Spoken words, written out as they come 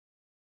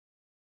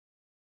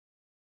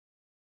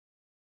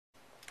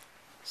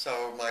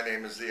So my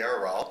name is Ziya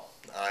Aral.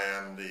 I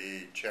am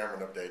the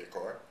chairman of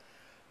DataCore.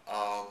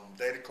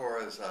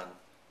 DataCore is an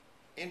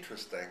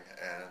interesting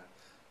and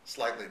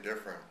slightly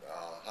different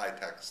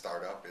high-tech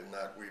startup in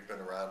that we've been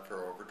around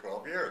for over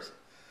 12 years.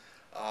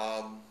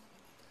 Um,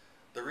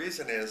 the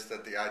reason is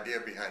that the idea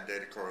behind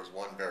DataCore is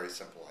one very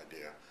simple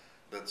idea,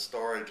 that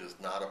storage is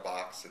not a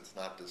box, it's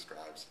not disk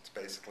drives, it's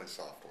basically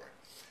software.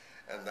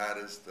 And that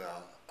is the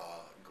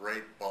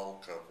great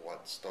bulk of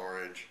what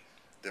storage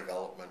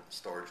development,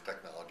 storage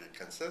technology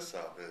consists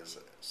of, is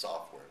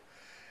software.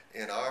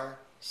 In our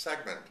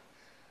segment,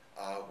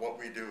 what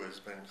we do has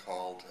been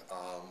called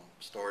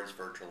storage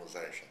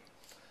virtualization.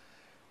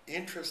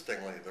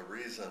 Interestingly, the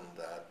reason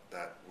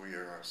that we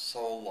are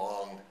so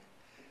long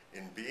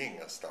in being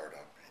a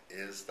startup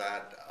is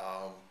that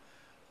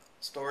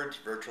storage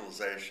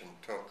virtualization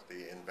took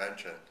the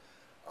invention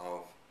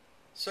of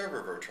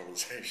server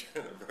virtualization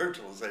and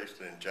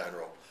virtualization in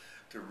general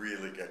to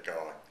really get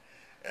going.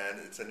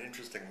 And it's an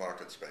interesting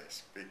market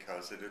space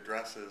because it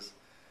addresses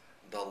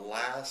the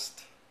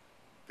last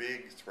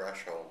big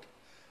threshold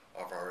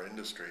of our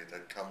industry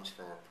that comes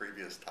from a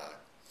previous time,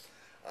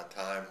 a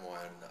time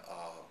when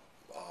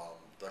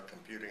the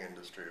computing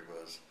industry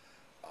was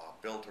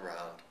built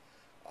around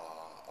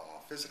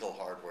physical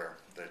hardware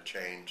that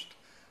changed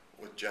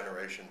with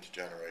generation to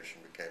generation,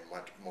 became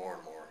much more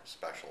and more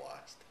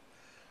specialized.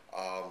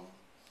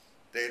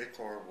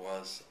 DataCore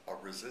was a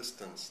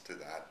resistance to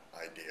that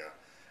idea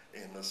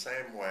in the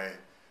same way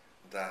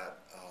that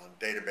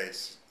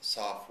database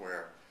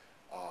software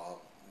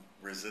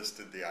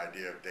resisted the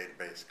idea of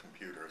database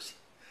computers,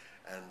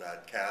 and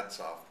that CAD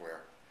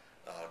software,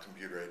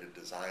 computer-aided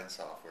design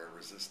software,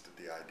 resisted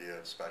the idea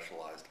of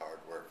specialized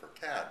hardware for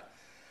CAD.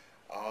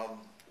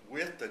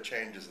 With the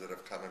changes that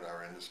have come in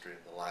our industry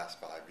in the last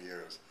 5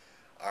 years,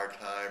 our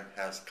time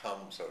has come,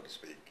 so to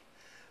speak.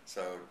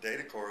 So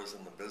DataCore is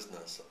in the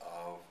business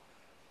of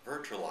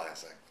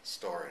virtualizing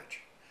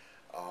storage,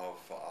 of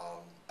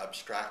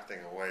abstracting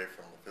away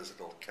from the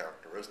physical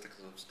characteristics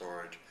of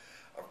storage,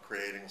 of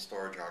creating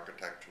storage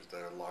architectures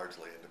that are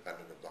largely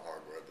independent of the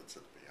hardware that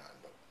sits behind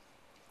them.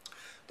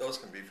 Those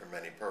can be for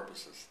many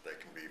purposes. They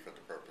can be for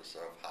the purpose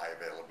of high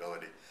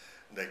availability.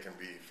 They can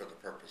be for the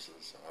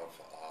purposes of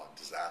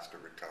disaster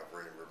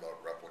recovery and remote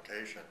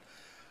replication.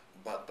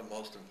 But the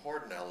most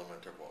important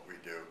element of what we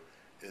do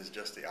is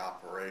just the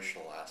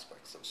operational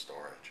aspects of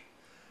storage.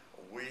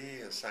 We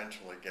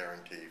essentially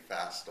guarantee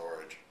fast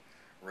storage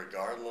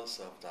regardless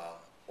of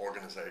the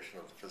organization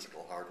of the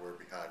physical hardware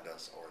behind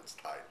us or its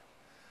type.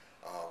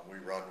 We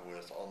run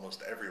with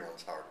almost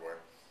everyone's hardware,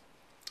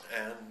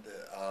 and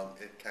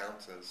it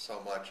counts as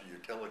so much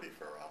utility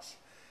for us,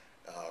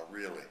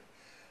 really.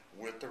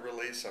 With the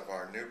release of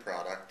our new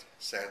product,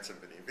 SAN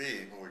Symphony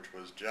V, which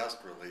was just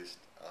released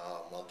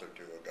a month or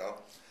two ago,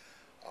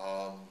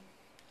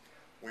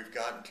 we've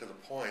gotten to the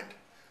point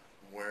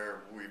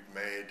where we've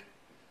made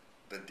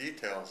the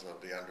details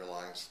of the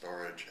underlying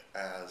storage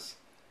as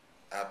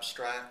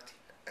abstract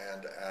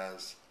and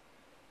as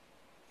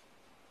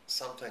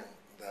something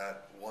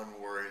that one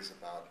worries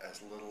about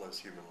as little as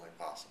humanly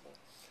possible.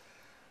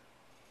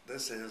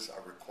 This is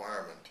a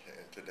requirement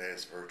in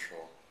today's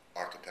virtual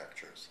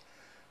architectures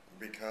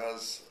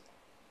because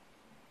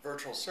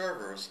virtual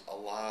servers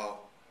allow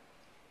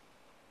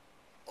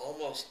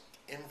almost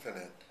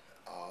infinite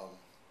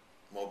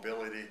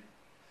mobility,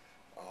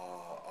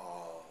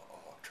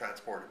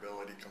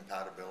 transportability,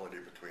 compatibility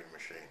between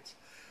machines.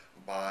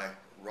 By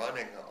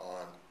running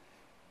on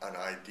an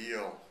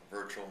ideal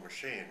virtual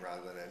machine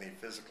rather than any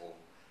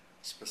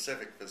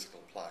specific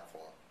physical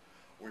platform,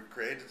 we've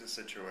created a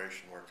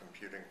situation where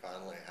computing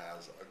finally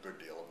has a good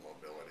deal of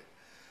mobility.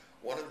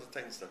 One of the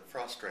things that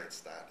frustrates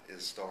that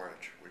is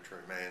storage, which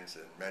remains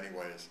in many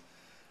ways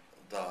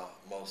the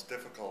most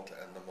difficult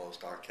and the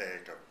most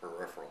archaic of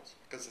peripherals,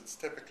 because it's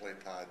typically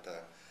tied to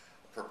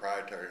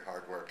proprietary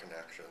hardware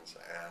connections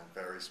and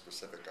very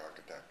specific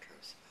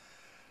architectures.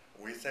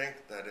 We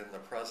think that in the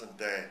present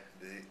day,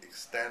 the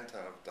extent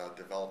of the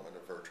development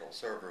of virtual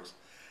servers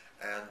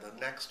and the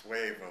next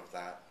wave of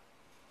that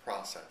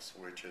process,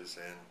 which is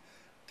in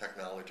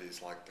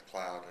technologies like the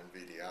cloud and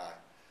VDI,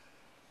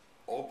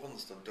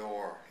 opens the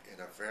door in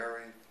a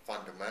very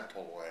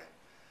fundamental way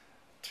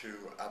to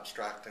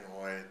abstracting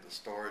away the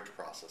storage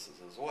processes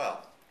as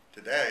well.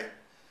 Today,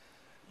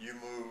 you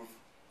move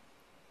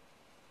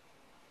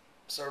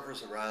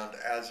servers around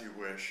as you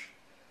wish,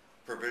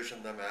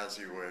 provision them as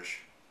you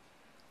wish,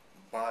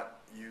 but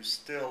you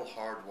still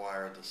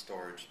hardwire the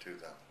storage to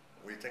them.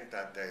 We think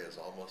that day is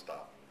almost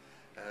up,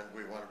 and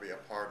we want to be a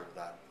part of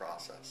that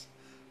process.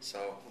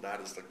 So that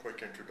is the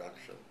quick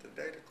introduction to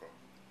DataCore.